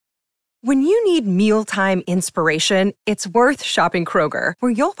When you need mealtime inspiration, it's worth shopping Kroger,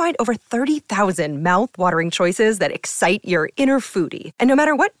 where you'll find over 30,000 mouth-watering choices that excite your inner foodie. And no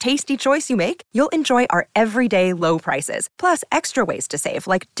matter what tasty choice you make, you'll enjoy our everyday low prices, plus extra ways to save,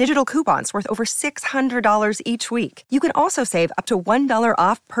 like digital coupons worth over $600 each week. You can also save up to $1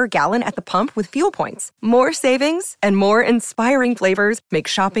 off per gallon at the pump with fuel points. More savings and more inspiring flavors make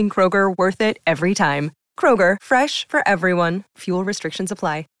shopping Kroger worth it every time. Kroger, fresh for everyone. Fuel restrictions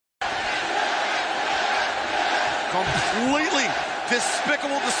apply. Completely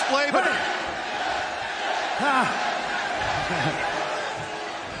despicable display. But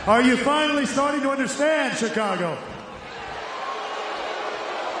Are you finally starting to understand, Chicago?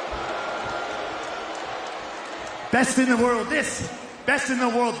 Best in the world this, best in the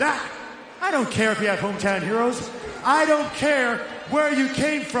world that. I don't care if you have hometown heroes. I don't care where you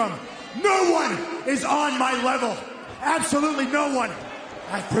came from. No one is on my level. Absolutely no one.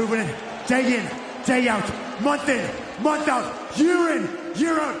 I've proven it day in, day out, month in, month out, year in,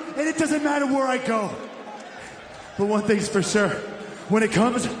 year out, and it doesn't matter where I go. But one thing's for sure, when it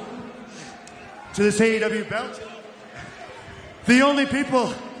comes to this AEW belt, the only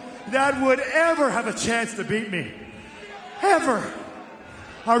people that would ever have a chance to beat me, ever,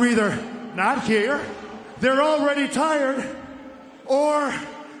 are either not here, they're already tired, or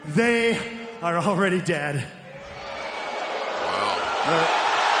they are already dead. wow.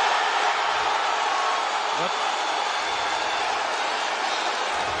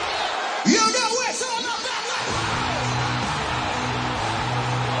 You know it's all about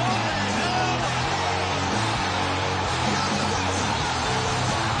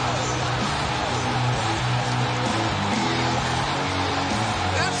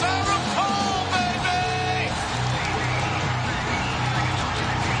It's Adam Cole, baby!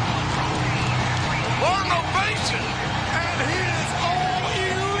 What an ovation! And he is all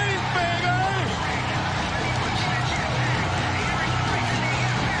elite, baby!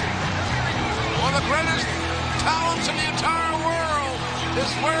 One of the greatest talents in the entire world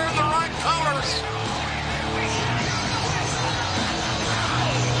is wearing the right colors.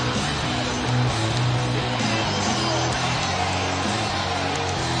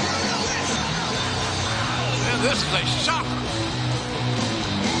 And this is a shocker.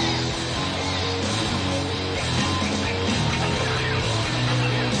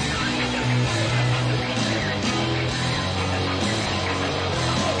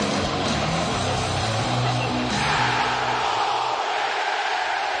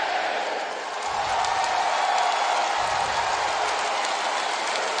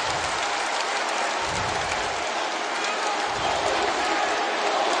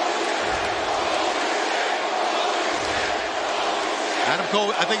 Adam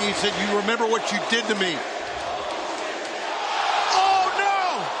Cole, I think he said, you remember what you did to me. Oh,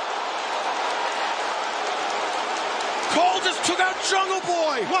 no! Cole just took out Jungle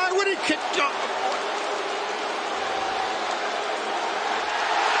Boy. Why would he kick Jungle Boy?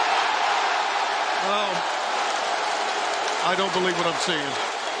 Oh, I don't believe what I'm seeing.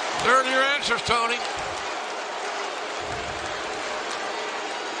 There are your answers, Tony.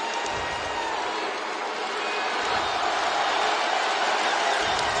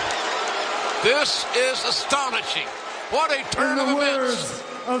 This is astonishing. What a turn of events. In the words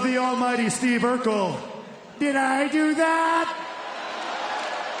of the almighty Steve Urkel, did I do that?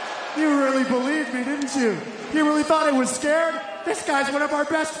 You really believed me, didn't you? You really thought I was scared? This guy's one of our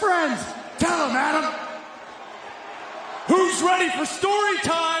best friends. Tell him, Adam. Who's ready for story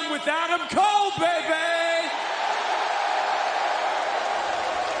time with Adam Cole, baby?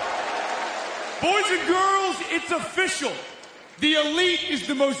 Boys and girls, it's official. The Elite is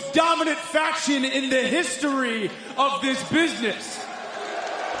the most dominant faction in the history of this business.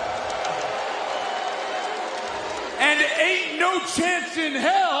 And ain't no chance in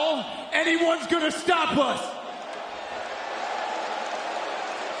hell anyone's gonna stop us.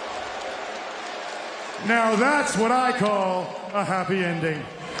 Now that's what I call a happy ending.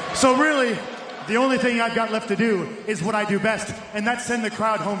 So really, the only thing I've got left to do is what I do best, and that's send the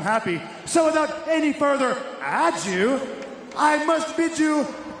crowd home happy. So without any further ado, I must bid you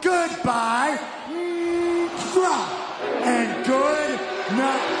goodbye and good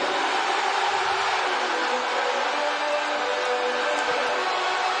night.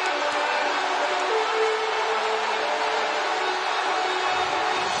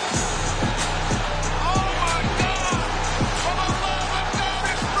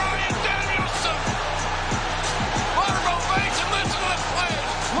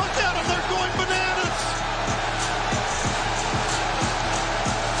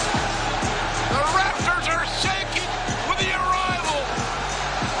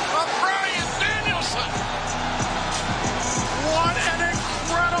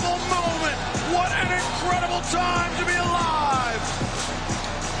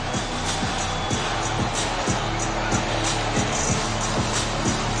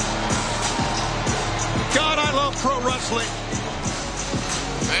 wrestling.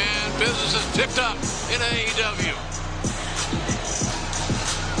 And business has picked up in AEW.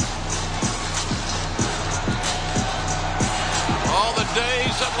 All the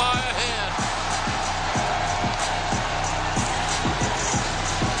days that lie ahead.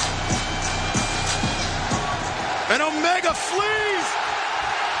 And Omega flees.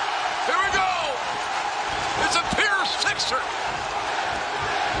 Here we go. It's a Pierce Sixer.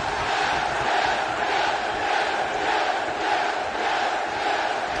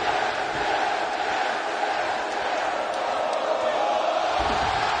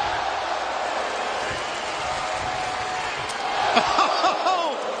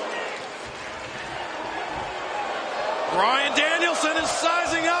 Bryan Danielson is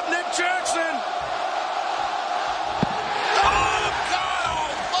sizing up Nick Jackson. Oh,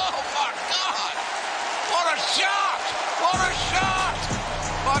 God. Oh, my God. What a shot. What a shot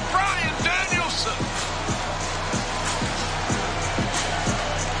by Bryan Danielson.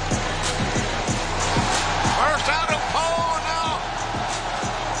 First Adam Cole, and now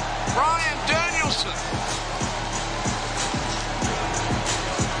Bryan Danielson.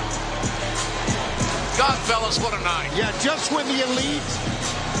 God, fellas, what a night. Yeah, just when the Elite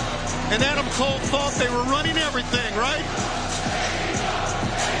and Adam Cole thought they were running everything, right?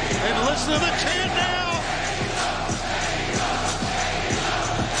 And listen to the chant now.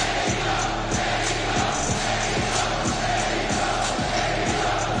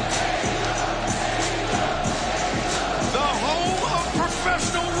 The home of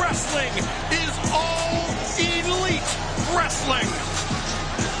professional wrestling is All Elite Wrestling.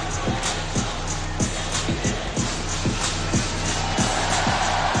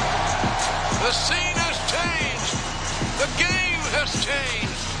 The scene has changed. The game has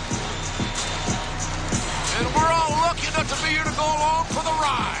changed. And we're all lucky enough to be here to go along for the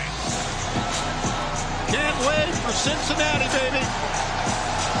ride. Can't wait for Cincinnati, baby.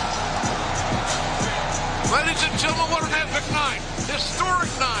 Ladies and gentlemen, what an epic night. Historic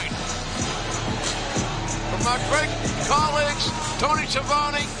night. From my great colleagues, Tony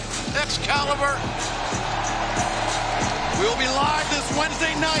Schiavone, Excalibur. We'll be live this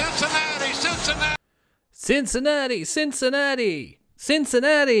Wednesday night. Cincinnati.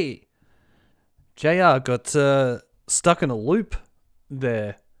 JR got stuck in a loop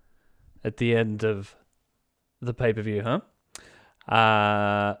there at the end of the pay-per-view, huh?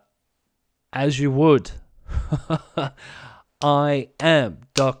 As you would. I am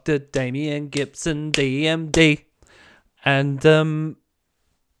Dr. Damian Gibson, DMD. And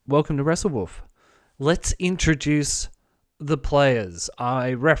welcome to WrestleWolf. Let's introduce the players.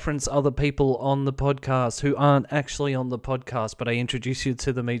 I reference other people on the podcast who aren't actually on the podcast, but I introduce you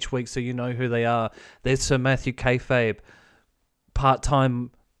to them each week so you know who they are. There's Sir Matthew Kayfabe, part-time,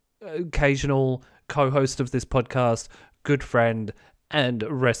 occasional co-host of this podcast, good friend, and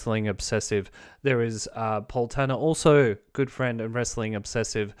wrestling obsessive. There is Paul Tanner, also good friend and wrestling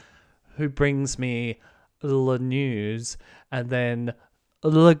obsessive, who brings me the news, and then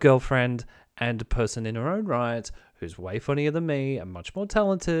the girlfriend and person in her own right, who's way funnier than me and much more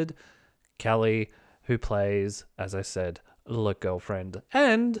talented, Callie, who plays, as I said, the girlfriend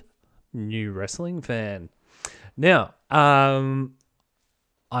and new wrestling fan. Now,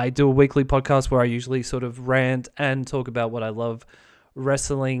 I do a weekly podcast where I usually sort of rant and talk about what I love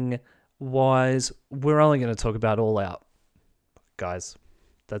wrestling-wise. We're only going to talk about All Out, guys.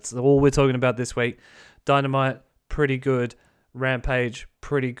 That's all we're talking about this week. Dynamite, pretty good. Rampage,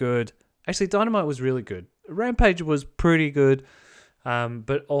 pretty good. Actually, Dynamite was really good. Rampage was pretty good,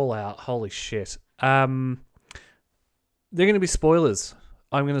 but All Out, holy shit. They're going to be spoilers.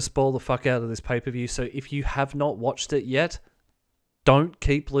 I'm going to spoil the fuck out of this pay-per-view, so if you have not watched it yet, don't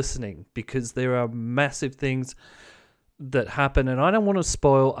keep listening, because there are massive things that happen, and I don't want to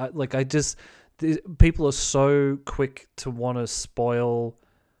spoil. People are so quick to want to spoil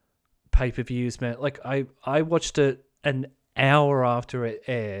pay-per-views, man. Like, I watched it an hour after it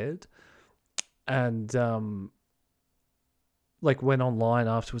aired, and went online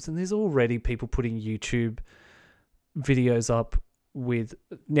afterwards, and there's already people putting YouTube videos up with.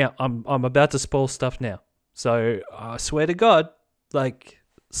 Now I'm about to spoil stuff now, so I swear to God,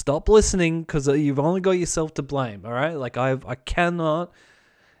 stop listening, because you've only got yourself to blame. All right, I cannot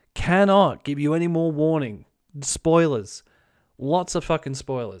give you any more warning. Spoilers, lots of fucking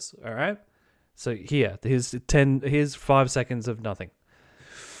spoilers. All right, so here's 5 seconds of nothing.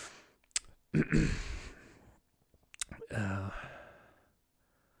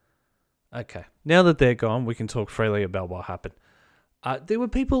 Okay, now that they're gone, we can talk freely about what happened. There were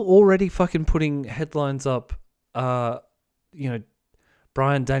people already fucking putting headlines up, Bryan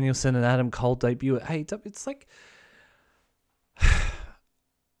Danielson and Adam Cole debut at AEW. It's like,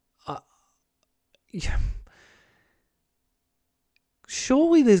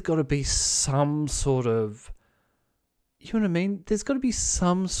 surely there's got to be some sort of, you know what I mean? There's got to be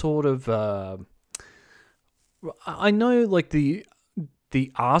some sort of, I know like the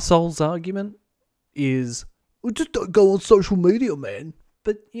arseholes argument is, well, just don't go on social media, man.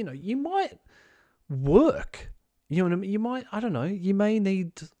 But, you know, you might work. You know what I mean? You might, I don't know, you may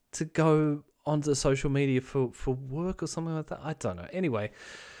need to go onto social media for work or something like that. I don't know. Anyway,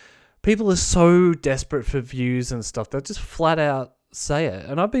 people are so desperate for views and stuff. They'll just flat out say it.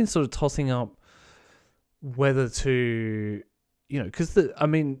 And I've been sort of tossing up whether to, you know, because, I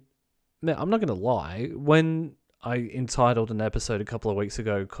mean, I'm not going to lie. When I entitled an episode a couple of weeks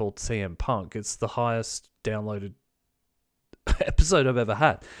ago called CM Punk, it's the highest downloaded episode I've ever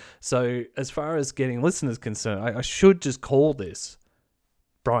had. So as far as getting listeners concerned, I should just call this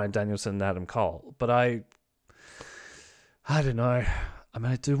Bryan Danielson and Adam Cole. But I don't know. I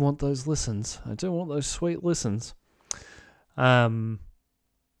mean, I do want those listens. I do want those sweet listens. Yeah,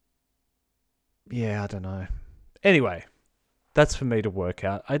 I don't know. Anyway, that's for me to work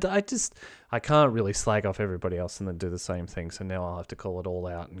out. I can't really slag off everybody else and then do the same thing. So now I'll have to call it all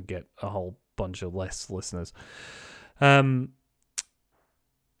out and get a whole bunch of less listeners.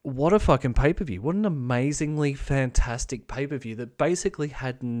 What a fucking pay-per-view. What an amazingly fantastic pay-per-view that basically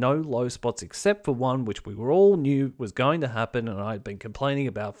had no low spots except for one, which we were all knew was going to happen and I'd been complaining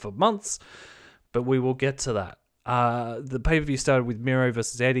about for months, but we will get to that. The pay-per-view started with Miro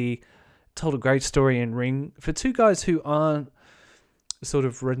versus Eddie, told a great story in ring for two guys who aren't sort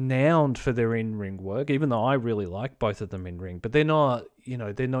of renowned for their in-ring work, even though I really like both of them in ring, but they're not, you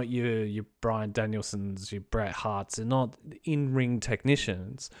know, they're not your Bryan Danielsons, your Bret Harts, they're not in-ring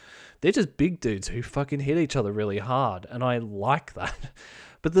technicians. They're just big dudes who fucking hit each other really hard, and I like that.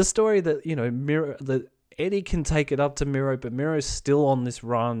 But the story that, you know, that Eddie can take it up to Miro, but Miro's still on this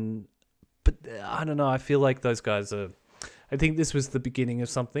run, but I don't know, I feel like those guys are, I think this was the beginning of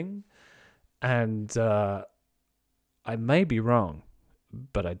something, and I may be wrong,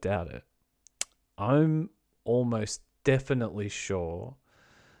 but I doubt it. I'm almost definitely sure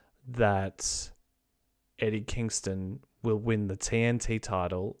that Eddie Kingston will win the TNT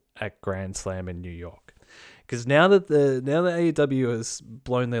title at Grand Slam in New York. Because now that AEW has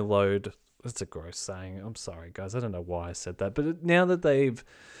blown their load, that's a gross saying. I'm sorry, guys. I don't know why I said that, but now that they've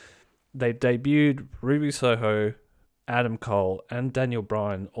debuted Ruby Soho, Adam Cole, and Daniel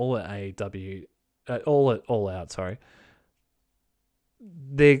Bryan all at AEW, all out. Sorry.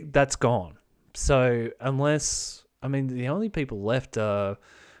 That's gone. So unless, I mean, the only people left are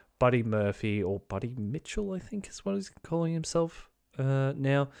Buddy Murphy or Buddy Mitchell, I think is what he's calling himself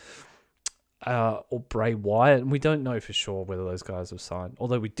now, or Bray Wyatt, and we don't know for sure whether those guys have signed.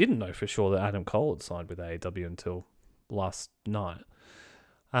 Although we didn't know for sure that Adam Cole had signed with AEW until last night.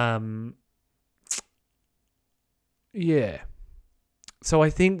 Yeah. So I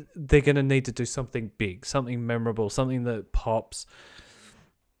think they're going to need to do something big, something memorable, something that pops.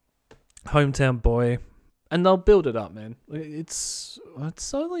 Hometown boy, and they'll build it up, man. It's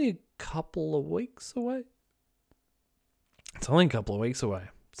only a couple of weeks away. It's only a couple of weeks away,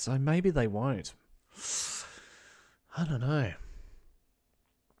 so maybe they won't. I don't know.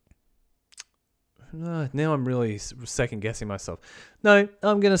 Now I'm really second guessing myself. No,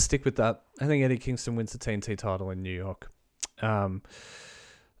 I'm gonna stick with that. I think Eddie Kingston wins the TNT title in New York.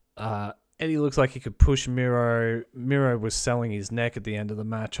 Eddie looks like he could push Miro. Miro was selling his neck at the end of the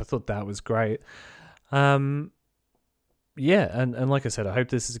match. I thought that was great. Yeah, and like I said, I hope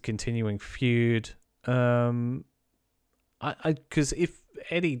this is a continuing feud. Because if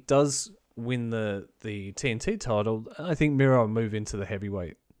Eddie does win the TNT title, I think Miro will move into the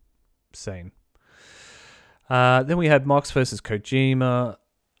heavyweight scene. Then we had Mox versus Kojima.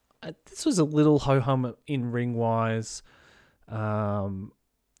 This was a little ho-hum in ring-wise.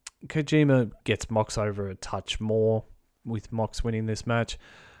 Kojima gets Mox over a touch more with Mox winning this match.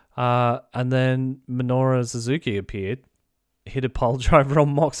 And then Minoru Suzuki appeared, hit a pole driver on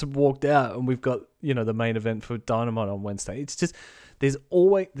Mox and walked out. And we've got, you know, the main event for Dynamite on Wednesday. It's just, there's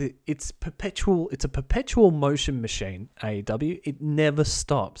always, it's a perpetual motion machine, AEW. It never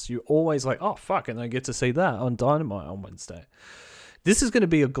stops. You're always like, oh, fuck, and I get to see that on Dynamite on Wednesday. This is going to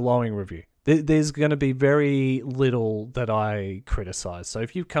be a glowing review. There's going to be very little that I criticize. So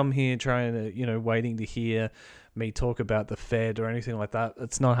if you come here trying to, you know, waiting to hear me talk about the Fed or anything like that,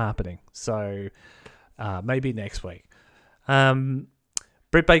 it's not happening. So maybe next week.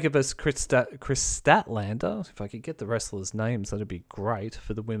 Britt Baker versus Chris Statlander. If I could get the wrestlers' names, that'd be great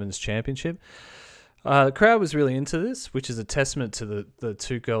for the Women's Championship. The crowd was really into this, which is a testament to the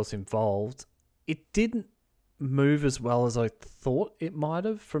two girls involved. It didn't move as well as I thought it might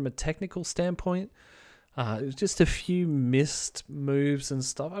have from a technical standpoint. It was just a few missed moves and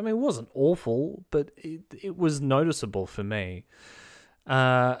stuff. I mean, it wasn't awful, but it was noticeable for me.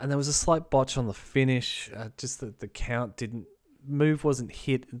 And there was a slight botch on the finish. Just that the move wasn't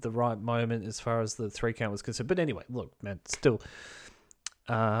hit at the right moment as far as the 3 count was concerned. But anyway, look, man, still,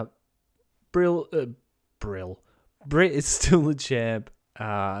 Britt is still the champ.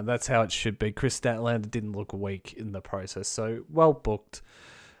 That's how it should be. Chris Statlander didn't look weak in the process, so well booked.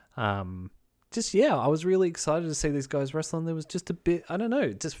 I was really excited to see these guys wrestling. There was just a bit, I don't know,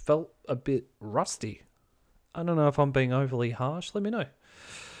 it just felt a bit rusty. I don't know if I'm being overly harsh. Let me know.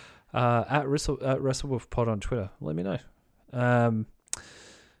 At WrestleWolfPod on Twitter. Let me know.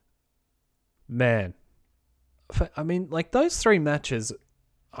 Man. I mean, like those 3 matches,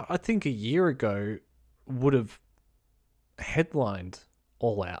 I think a year ago would have headlined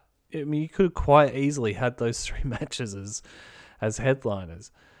All Out. I mean, you could have quite easily had those 3 matches as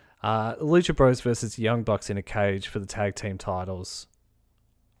headliners. Lucha Bros versus Young Bucks in a cage for the tag team titles.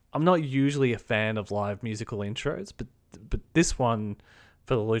 I'm not usually a fan of live musical intros, but this one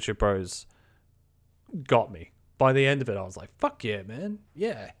for the Lucha Bros got me. By the end of it, I was like, fuck yeah, man.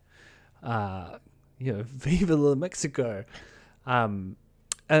 Yeah. Viva la Mexico. And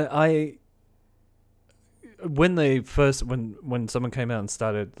when someone came out and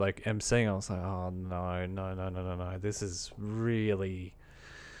started like emceeing, I was like, oh no. This is really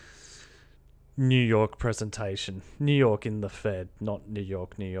New York presentation. New York in the Fed, not New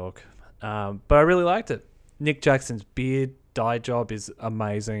York. But I really liked it. Nick Jackson's beard dye job is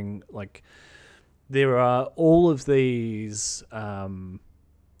amazing. Like, there are all of these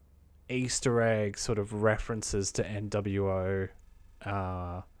Easter egg sort of references to NWO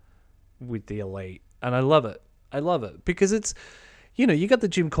with the Elite. And I love it. Because it's, you got the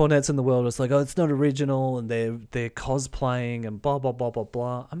Jim Cornettes in the world. It's like, oh, it's not original, and they're cosplaying and blah blah blah blah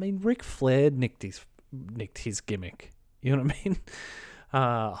blah. I mean, Ric Flair nicked his gimmick. You know what I mean?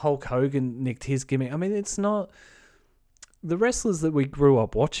 Hulk Hogan nicked his gimmick. I mean, it's not the wrestlers that we grew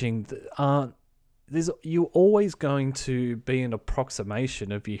up watching aren't. You're always going to be an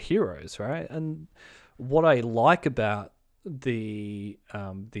approximation of your heroes, right? And what I like about the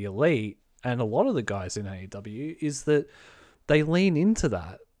Elite and a lot of the guys in AEW is that they lean into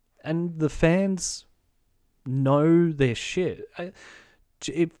that, and the fans know their shit.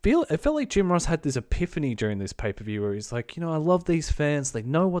 It felt like Jim Ross had this epiphany during this pay-per-view where he's like, I love these fans. They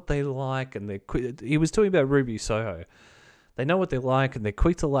know what they like, and he was talking about Ruby Soho. They know what they like, and they're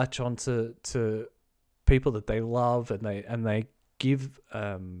quick to latch on to people that they love, and they give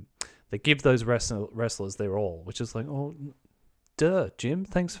those wrestlers their all, which is like, oh, duh, Jim,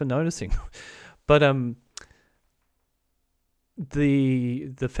 thanks for noticing. But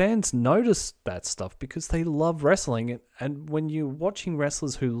the fans notice that stuff because they love wrestling, and when you're watching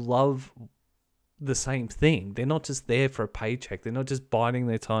wrestlers who love the same thing, they're not just there for a paycheck, they're not just biding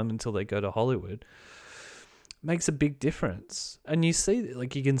their time until they go to Hollywood. Makes a big difference. And you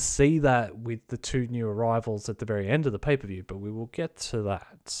can see that with the 2 new arrivals at the very end of the pay-per-view, but we will get to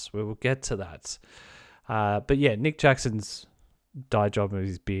that. But yeah, Nick Jackson's dye job of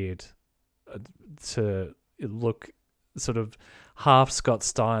his beard to look sort of half Scott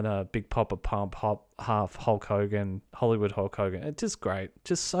Steiner, Big Papa Pump, half Hulk Hogan, Hollywood Hulk Hogan. It's just great.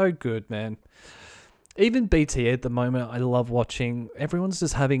 Just so good, man. Even BT at the moment, I love watching. Everyone's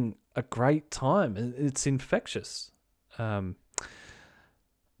just having a great time. It's infectious. They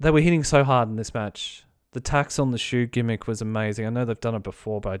were hitting so hard in this match. The tax on the shoe gimmick was amazing. I know they've done it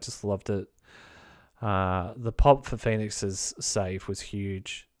before, but I just loved it. The pop for Phoenix's save was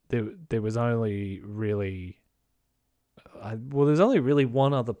huge. There was only really... there's only really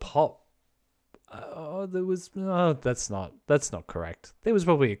one other pop. That's not correct. There was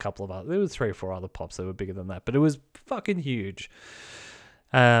probably a couple of there was 3 or 4 other pops that were bigger than that, but it was fucking huge.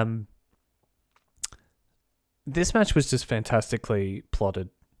 This match was just fantastically plotted.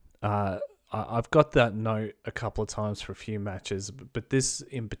 I've got that note a couple of times for a few matches, but this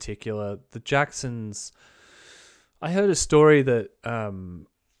in particular, the Jacksons. I heard a story that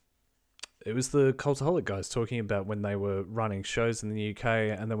it was the Cultaholic guys talking about when they were running shows in the UK,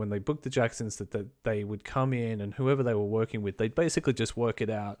 and then when they booked the Jacksons, that they would come in, and whoever they were working with, they'd basically just work it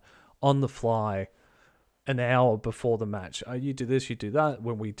out on the fly an hour before the match. Oh, you do this, you do that.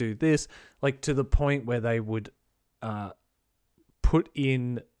 When we do this, like to the point where they would put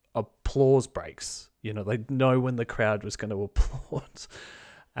in applause breaks. They'd know when the crowd was going to applaud.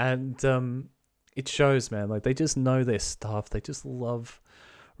 And it shows, man. Like, they just know their stuff. They just love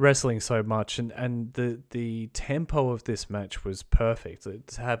wrestling so much, and the tempo of this match was perfect.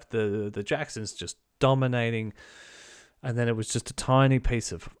 To have the Jacksons just dominating. And then it was just a tiny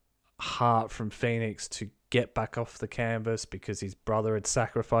piece of heart from Phoenix to get back off the canvas because his brother had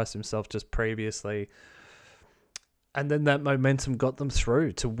sacrificed himself just previously. And then that momentum got them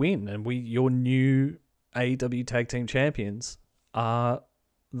through to win. And your new AEW Tag Team Champions are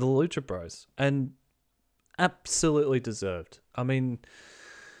the Lucha Bros. And absolutely deserved. I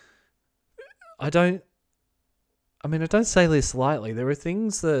don't say this lightly. There are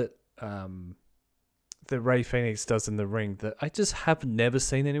things that Rey Fenix does in the ring that I just have never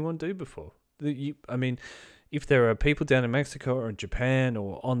seen anyone do before. If there are people down in Mexico or in Japan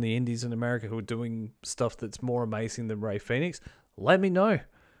or on the indies in America who are doing stuff that's more amazing than Rey Fenix, let me know.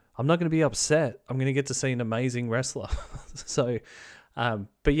 I'm not going to be upset. I'm going to get to see an amazing wrestler. So,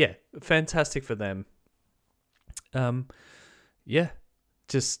 but yeah, fantastic for them.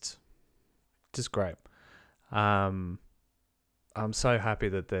 Just great. I'm so happy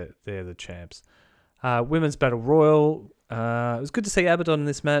that they're the champs. Women's Battle Royal. It was good to see Abaddon in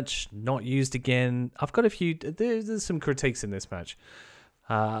this match. Not used again. I've got a few. There's some critiques in this match.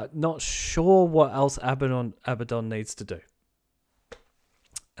 Not sure what else Abaddon needs to do.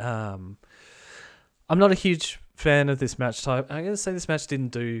 I'm not a huge fan of this match type. I'm going to say this match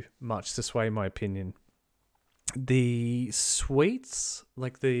didn't do much to sway my opinion. The sweets,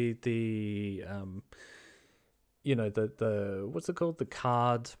 like the what's it called? The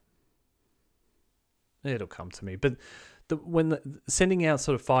card. It'll come to me. But sending out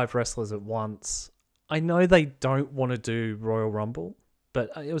sort of 5 wrestlers at once, I know they don't want to do Royal Rumble,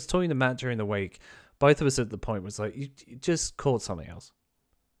 but I was talking to Matt during the week. Both of us at the point was like, you just call it something else.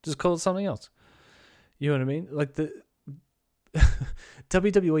 Just call it something else. You know what I mean? Like the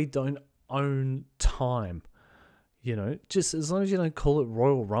WWE don't own time. Just as long as you don't call it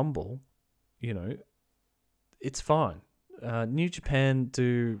Royal Rumble, it's fine. New Japan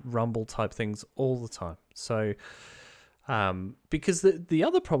do Rumble type things all the time. So, because the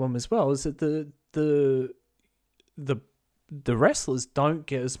other problem as well is that the wrestlers don't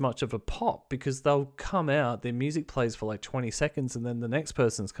get as much of a pop because they'll come out, their music plays for like 20 seconds and then the next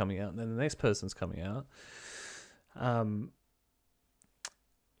person's coming out and then the next person's coming out.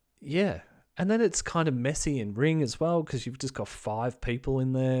 And then it's kind of messy in ring as well because you've just got 5 people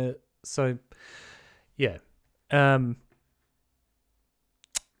in there. So, yeah.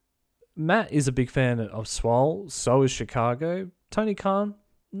 Matt is a big fan of Swole. So is Chicago. Tony Khan,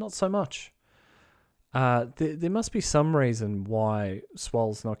 not so much. There must be some reason why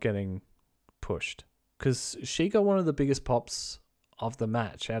Swole's not getting pushed. Because she got one of the biggest pops of the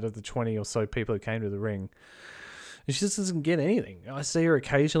match out of the 20 or so people who came to the ring. And she just doesn't get anything. I see her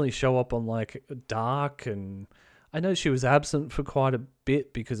occasionally show up on like Dark, and I know she was absent for quite a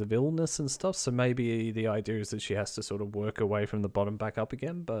bit because of illness and stuff. So maybe the idea is that she has to sort of work her way from the bottom back up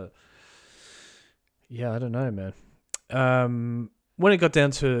again. But yeah, I don't know, man. When it got down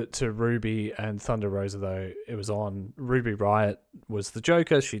to Ruby and Thunder Rosa, though, it was on. Ruby Riott was the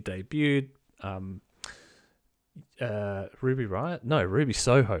Joker. She debuted. Ruby Riott? No, Ruby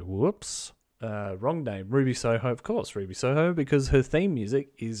Soho. Whoops. Wrong name. Ruby Soho, of course. Ruby Soho, because her theme music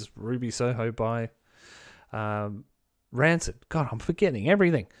is Ruby Soho by Rancid. God, I'm forgetting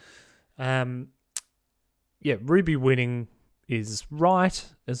everything. Ruby winning is right.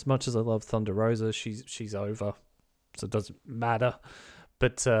 As much as I love Thunder Rosa, she's over, so it doesn't matter.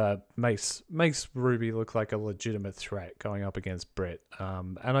 But makes Ruby look like a legitimate threat going up against Britt.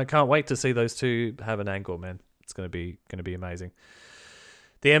 And I can't wait to see those two have an angle, man. It's gonna be amazing.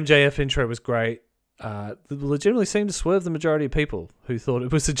 The MJF intro was great. Legitimately seemed to swerve the majority of people who thought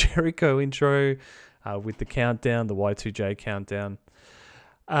it was a Jericho intro with the countdown, the Y2J countdown.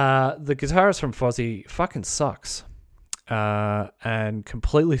 The guitarist from Fozzy fucking sucks and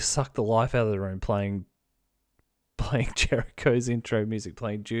completely sucked the life out of the room playing Jericho's intro music,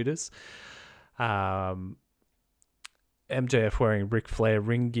 playing Judas. MJF wearing Ric Flair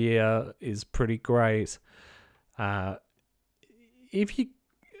ring gear is pretty great.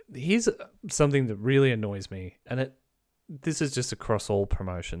 Here's something that really annoys me, and this is just across all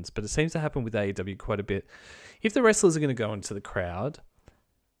promotions, but it seems to happen with AEW quite a bit. If the wrestlers are going to go into the crowd,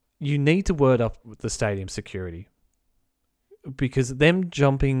 you need to word up with the stadium security, because them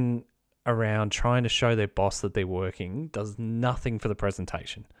jumping around trying to show their boss that they're working does nothing for the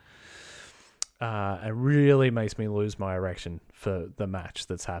presentation. It really makes me lose my erection for the match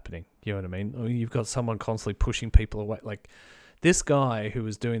that's happening. You know what I mean? You've got someone constantly pushing people away. Like, this guy who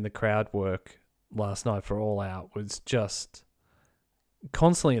was doing the crowd work last night for All Out was just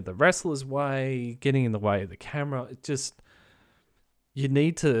constantly at the wrestler's way, getting in the way of the camera. It just,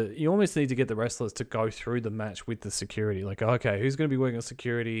 you almost need to get the wrestlers to go through the match with the security. Like, okay, who's going to be working on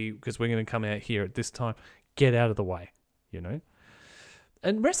security because we're going to come out here at this time. Get out of the way,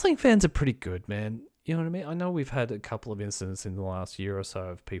 And wrestling fans are pretty good, man. You know what I mean? I know we've had a couple of incidents in the last year or so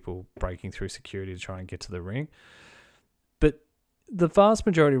of people breaking through security to try and get to the ring. But the vast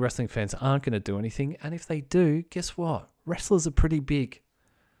majority of wrestling fans aren't going to do anything. And if they do, guess what? Wrestlers are pretty big.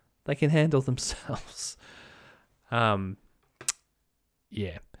 They can handle themselves.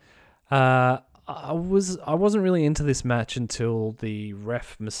 Yeah. I wasn't really into this match until the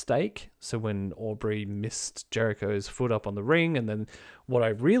ref mistake. So when Aubrey missed Jericho's foot up on the ring, and then what I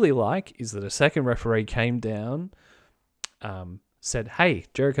really like is that a second referee came down, said, "Hey,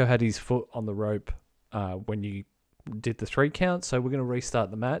 Jericho had his foot on the rope when you did the 3 count, so we're going to restart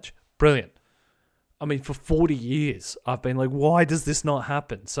the match." Brilliant. I mean, for 40 years, I've been like, why does this not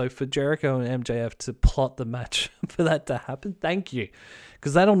happen? So for Jericho and MJF to plot the match for that to happen, thank you.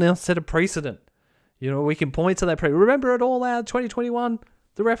 Because that'll now set a precedent. We can point to that. Remember it All Out 2021?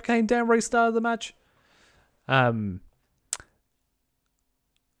 The ref came down, restarted the match. I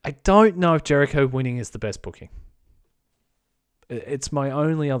don't know if Jericho winning is the best booking. It's my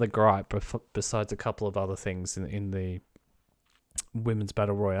only other gripe, besides a couple of other things in the Women's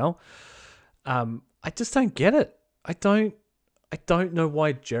Battle Royale. I just don't get it. I don't know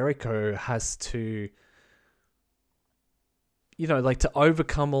why Jericho has to, to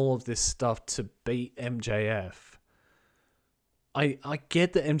overcome all of this stuff to beat MJF. I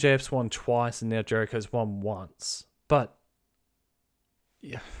get that MJF's won twice and now Jericho's won once, but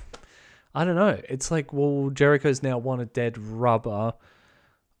yeah, I don't know. It's like, well, Jericho's now won a dead rubber.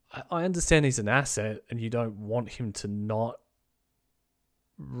 I understand he's an asset and you don't want him to not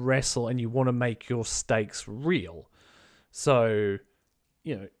wrestle and you want to make your stakes real. So,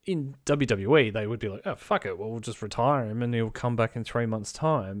 in WWE, they would be like, oh, fuck it, well, we'll just retire him and he'll come back in 3 months'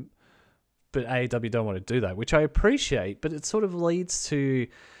 time. But AEW don't want to do that, which I appreciate, but it sort of leads to,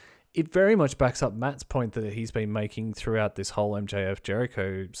 it very much backs up Matt's point that he's been making throughout this whole MJF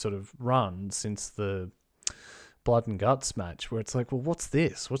Jericho sort of run since the Blood and Guts match, where it's like, well, what's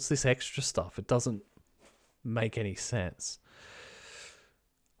this? What's this extra stuff? It doesn't make any sense.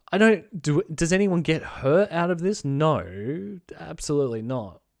 Does anyone get hurt out of this? No, absolutely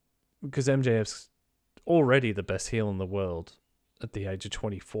not. Because MJF's already the best heel in the world at the age of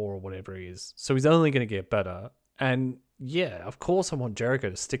 24 or whatever he is. So he's only going to get better. And yeah, of course I want Jericho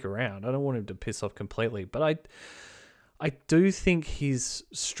to stick around. I don't want him to piss off completely. But I do think his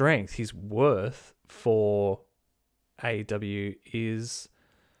strength, his worth for AEW is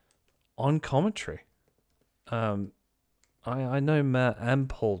on commentary. I know Matt and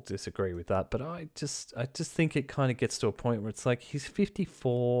Paul disagree with that, but I just think it kind of gets to a point where it's like he's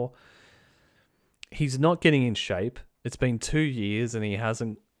 54. He's not getting in shape. It's been 2 years and he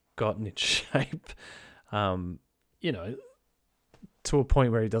hasn't gotten in shape. To a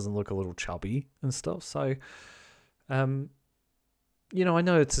point where he doesn't look a little chubby and stuff. So, I know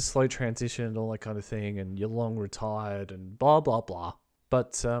it's a slow transition and all that kind of thing, and you're long retired and blah blah blah.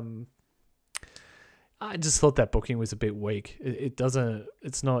 But I just thought that booking was a bit weak.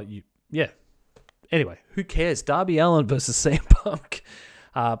 It's not you. Yeah. Anyway, who cares? Darby Allin versus CM Punk.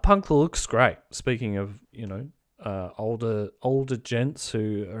 Punk looks great. Speaking of, older gents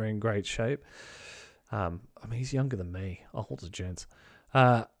who are in great shape. He's younger than me. Older gents.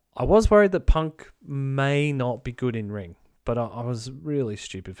 I was worried that Punk may not be good in ring, but I was really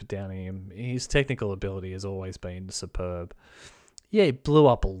stupid for downing him. His technical ability has always been superb. Yeah, he blew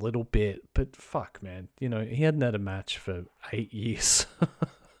up a little bit, but fuck, man. He hadn't had a match for 8 years.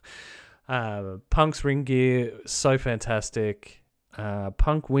 Punk's ring gear, so fantastic.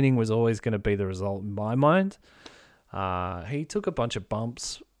 Punk winning was always going to be the result in my mind. He took a bunch of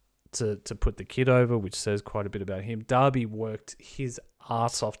bumps to put the kid over, which says quite a bit about him. Darby worked his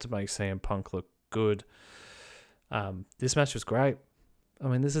ass off to make CM Punk look good. This match was great.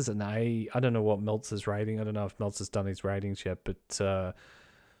 This is an A. I don't know what Meltzer's rating. I don't know if Meltzer's done his ratings yet, but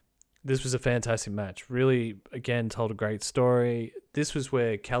this was a fantastic match. Really, again, told a great story. This was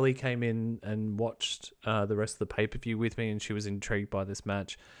where Kelly came in and watched the rest of the pay-per-view with me, and she was intrigued by this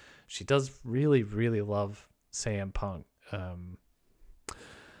match. She does really, really love CM Punk,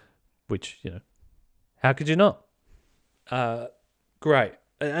 which, how could you not? Great.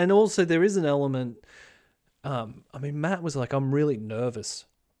 And also, there is an element... Matt was like, I'm really nervous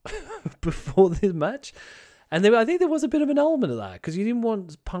before this match. And I think there was a bit of an element of that because you didn't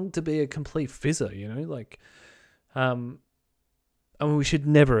want Punk to be a complete fizzer, we should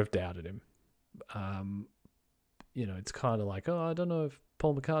never have doubted him. It's kind of like, I don't know if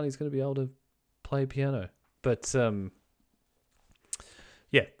Paul McCartney's going to be able to play piano. But,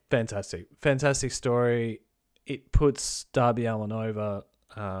 Fantastic story. It puts Darby Allin over.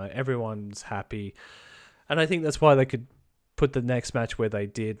 Everyone's happy. And I think that's why they could put the next match where they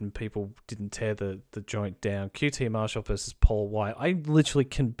did and people didn't tear the joint down. QT Marshall versus Paul White. I literally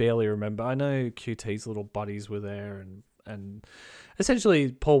can barely remember. I know QT's little buddies were there and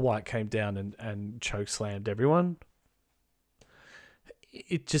essentially Paul White came down and choke slammed everyone.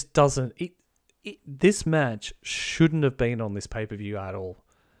 It just doesn't... This match shouldn't have been on this pay-per-view at all.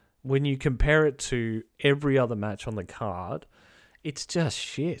 When you compare it to every other match on the card, it's just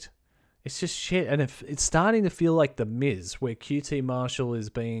shit. It's just shit. And if it's starting to feel like The Miz, where QT Marshall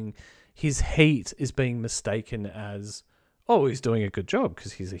his heat is being mistaken as, oh, he's doing a good job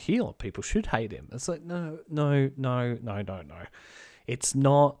because he's a heel. People should hate him. It's like, no. It's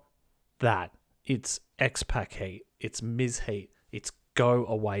not that. It's X-Pac heat. It's Miz heat. It's go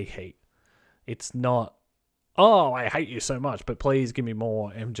away heat. It's not, oh, I hate you so much, but please give me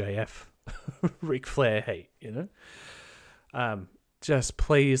more MJF, Ric Flair hate, you know? Just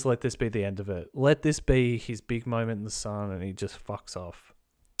please let this be the end of it. Let this be his big moment in the sun and he just fucks off.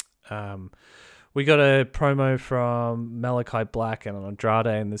 We got a promo from Malachi Black and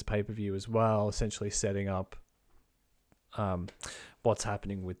Andrade in this pay-per-view as well, essentially setting up what's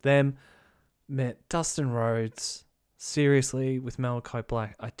happening with them. Man, Dustin Rhodes, seriously, with Malachi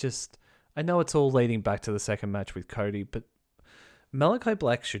Black, I know it's all leading back to the second match with Cody, but Malachi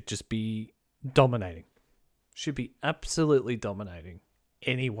Black should just be dominating. Should be absolutely dominating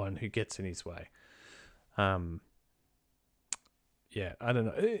anyone who gets in his way. Yeah, I don't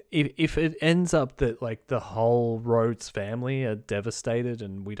know. If it ends up that like the whole Rhodes family are devastated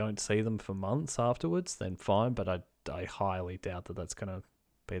and we don't see them for months afterwards, then fine, but I highly doubt that that's going to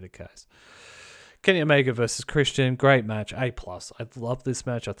be the case. Kenny Omega versus Christian, great match, A+. I love this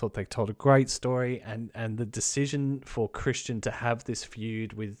match. I thought they told a great story, and the decision for Christian to have this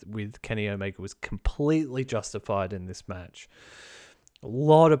feud with Kenny Omega was completely justified in this match. A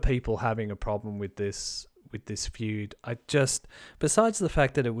lot of people having a problem with this feud. Besides the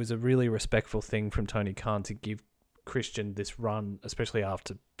fact that it was a really respectful thing from Tony Khan to give Christian this run, especially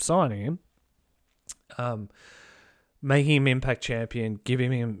after signing him, making him Impact Champion,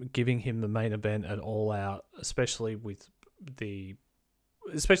 giving him the main event at All Out, especially the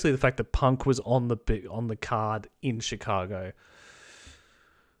fact that Punk was on the card in Chicago.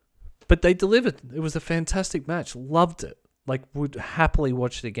 But they delivered. It was a fantastic match. Loved it. Like, would happily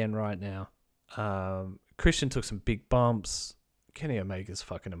watch it again right now. Christian took some big bumps. Kenny Omega's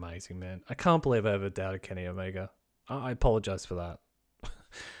fucking amazing, man. I can't believe I ever doubted Kenny Omega. I apologize for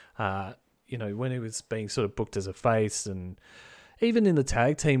that. You know, when he was being sort of booked as a face, and even in the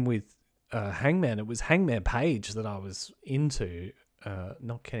tag team with Hangman, it was Hangman Page that I was into,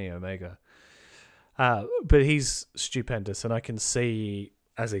 not Kenny Omega. But he's stupendous, and I can see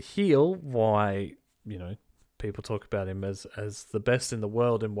as a heel why, you know, people talk about him as the best in the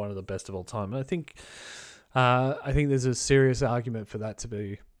world and one of the best of all time. And I think there's a serious argument for that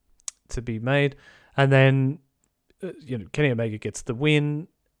to be made. And then, you know, Kenny Omega gets the win.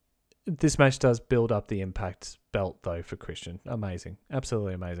 This match does build up the Impact belt, though, for Christian. Amazing.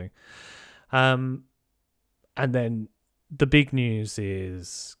 Absolutely amazing. And then the big news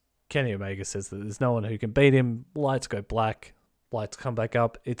is Kenny Omega says that there's no one who can beat him. Lights go black. Lights come back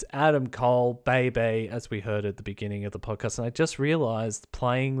up. It's Adam Cole, baby, as we heard at the beginning of the podcast. And I just realized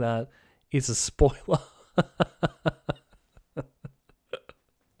playing that is a spoiler.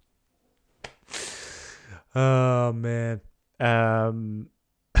 Oh, man.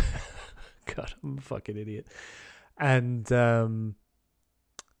 God, I'm a fucking idiot. And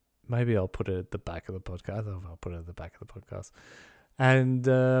maybe I'll put it at the back of the podcast. I don't know if I'll put it at the back of the podcast. And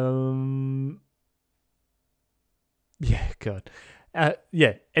yeah, God.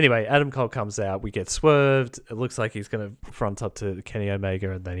 Yeah, anyway, Adam Cole comes out. We get swerved. It looks like he's going to front up to Kenny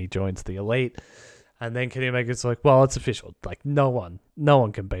Omega, and then he joins the Elite. And then Kenny Omega's like, well, it's official. Like, no one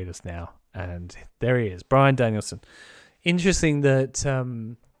can beat us now. And there he is, Bryan Danielson. Interesting that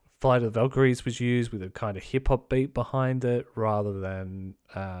Flight of the Valkyries was used with a kind of hip-hop beat behind it rather than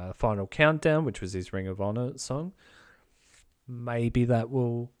Final Countdown, which was his Ring of Honor song. Maybe that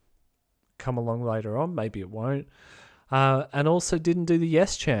will come along later on. Maybe it won't. And also didn't do the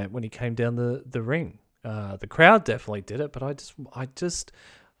yes chant when he came down the ring. The crowd definitely did it, but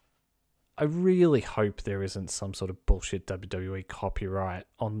I really hope there isn't some sort of bullshit WWE copyright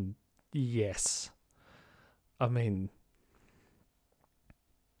on yes. I mean,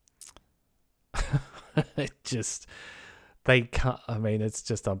 they can't. I mean, it's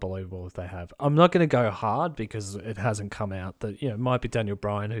just unbelievable if they have. I'm not going to go hard because it hasn't come out that, you know, it might be Daniel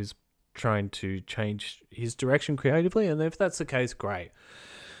Bryan who's trying to change his direction creatively, and if that's the case, great.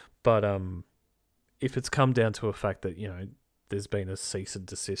 But if it's come down to a fact that, there's been a cease and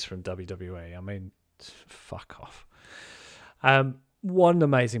desist from WWE, I mean, fuck off. What an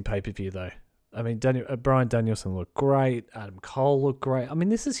amazing pay-per-view, though. I mean, Bryan Danielson looked great. Adam Cole looked great. I mean,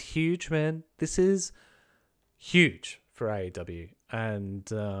 this is huge, man. This is huge for AEW.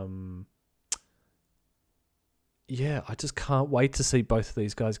 And, yeah, I just can't wait to see both of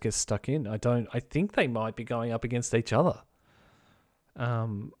these guys get stuck in. I think they might be going up against each other.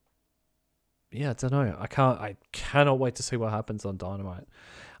 Yeah, I don't know. I cannot wait to see what happens on Dynamite.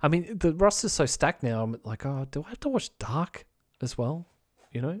 I mean, the roster's so stacked now. I'm like, oh, do I have to watch Dark as well?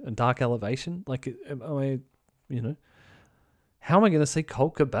 And Dark Elevation? Like, how am I going to see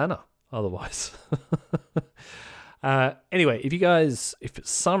Colt Cabana otherwise? Anyway, if for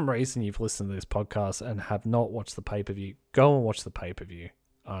some reason you've listened to this podcast and have not watched the pay-per-view, go and watch the pay-per-view.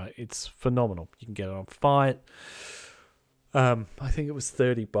 It's phenomenal. You can get it on Fight. I think it was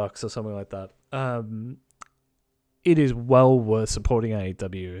 $30 or something like that. It is well worth supporting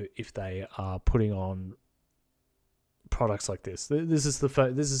AEW if they are putting on products like this. This is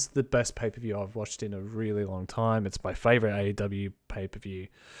the best pay-per-view I've watched in a really long time. It's my favorite AEW pay-per-view.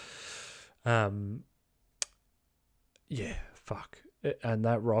 Yeah, fuck. And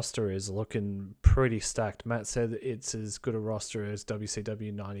that roster is looking pretty stacked. Matt said it's as good a roster as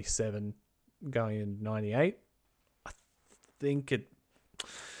WCW 97 going in 98. I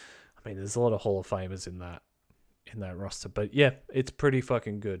mean, there's a lot of Hall of Famers in that roster. But yeah, it's pretty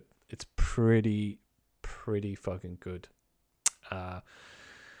fucking good. It's pretty fucking good.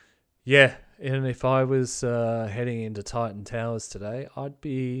 Yeah, and if I was heading into Titan Towers today, I'd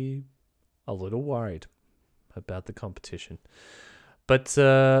be a little worried about the competition. But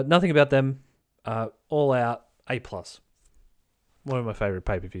nothing about them. All Out, A+. One of my favorite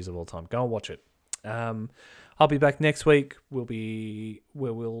pay-per-views of all time. Go and watch it. I'll be back next week.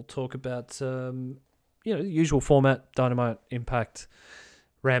 We'll talk about the usual format: Dynamite, Impact,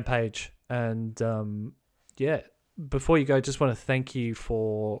 Rampage, and yeah. Before you go, just want to thank you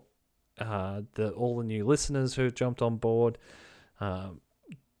for all the new listeners who jumped on board,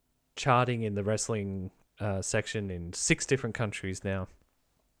 charting in the wrestling section in 6 different countries now.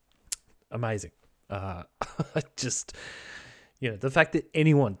 Amazing. Just, the fact that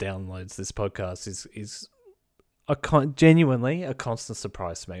anyone downloads this podcast is genuinely a constant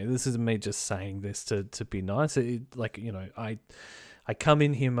surprise to me. This isn't me just saying this to be nice. I come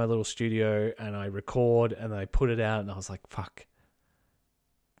in here in my little studio and I record and I put it out and I was like, fuck,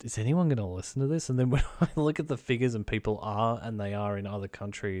 is anyone going to listen to this? And then when I look at the figures and people are, and they are in other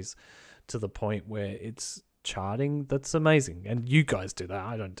countries to the point where it's charting, that's amazing. And you guys do that.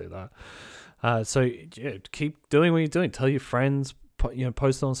 I don't do that. So yeah, keep doing what you're doing. Tell your friends,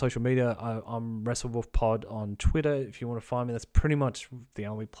 post it on social media. I'm WrestleWolfPod on Twitter. If you want to find me, that's pretty much the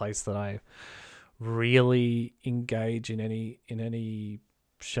only place that I really engage in any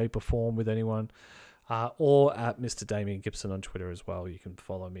shape or form with anyone, or at Mr. Damien Gibson on Twitter as well. You can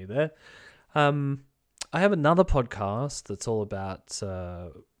follow me there. I have another podcast that's all about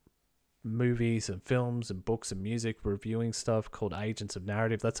movies and films and books and music, reviewing stuff, called Agents of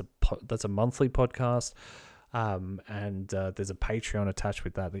Narrative. That's a monthly podcast, and there's a Patreon attached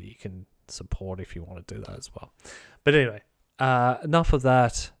with that you can support if you want to do that as well. But anyway, enough of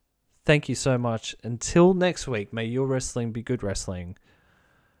that. Thank you so much. Until next week, may your wrestling be good wrestling.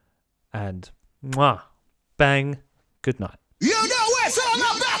 And mwah, bang, good night. You know it's all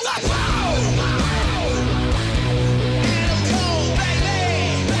about the power!